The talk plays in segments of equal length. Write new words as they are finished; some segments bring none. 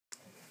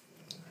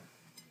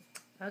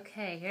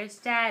Okay, here's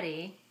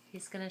Daddy.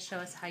 He's going to show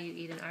us how you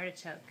eat an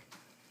artichoke.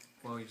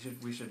 Well, we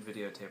should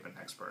videotape an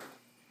expert,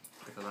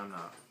 because I'm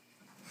not.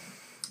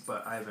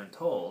 But I've been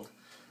told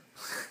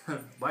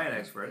by an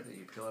expert that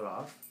you peel it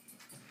off,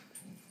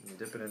 you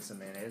dip it in some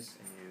mayonnaise,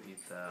 and you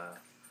eat the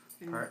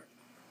part.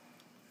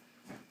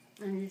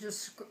 And you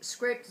just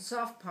scrape the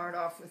soft part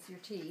off with your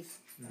teeth.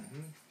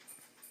 Mm-hmm.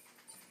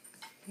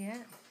 Yeah.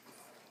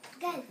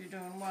 Good. If you're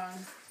doing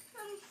one.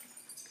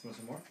 Want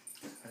some more?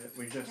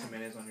 We just have some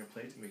mayonnaise on your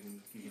plate. You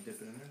can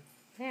dip it in there.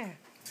 There.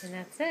 And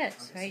that's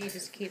it, right? You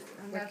just keep...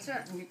 And that's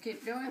it. And you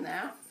keep doing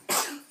that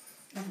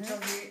until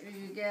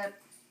you get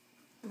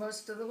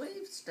most of the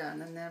leaves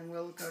done. And then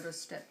we'll go to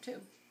step 2.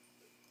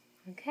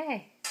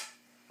 Okay.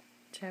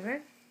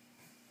 Trevor?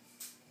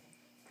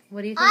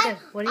 What do you think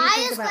what do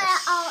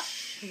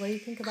you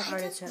think about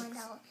artichokes?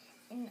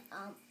 And,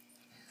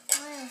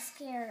 I'm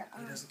scared.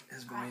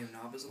 His volume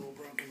knob is a little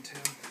broken too.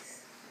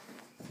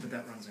 But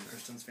that runs in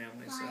Kristen's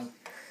family, so.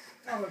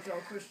 Oh, it's all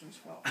Kristen's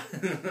fault.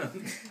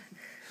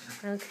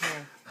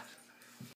 Okay.